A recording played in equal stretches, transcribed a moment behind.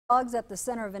Dogs at the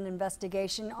center of an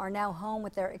investigation are now home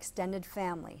with their extended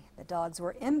family. The dogs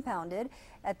were impounded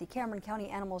at the Cameron County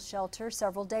Animal Shelter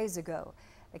several days ago.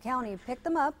 The county picked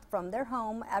them up from their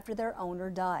home after their owner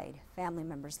died. Family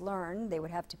members learned they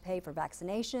would have to pay for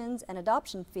vaccinations and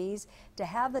adoption fees to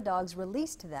have the dogs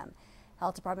released to them.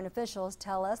 Health Department officials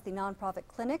tell us the nonprofit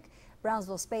clinic,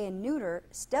 Brownsville Spay and Neuter,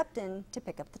 stepped in to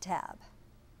pick up the tab.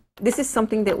 This is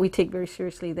something that we take very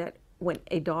seriously, that when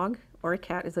a dog or a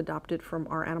cat is adopted from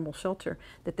our animal shelter,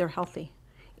 that they're healthy.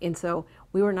 And so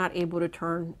we were not able to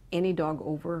turn any dog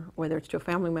over, whether it's to a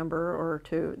family member or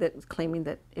to that's claiming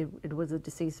that it was a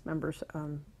deceased member's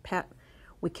pet.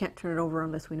 We can't turn it over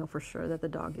unless we know for sure that the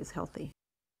dog is healthy.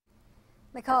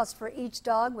 The cost for each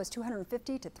dog was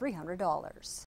 $250 to $300.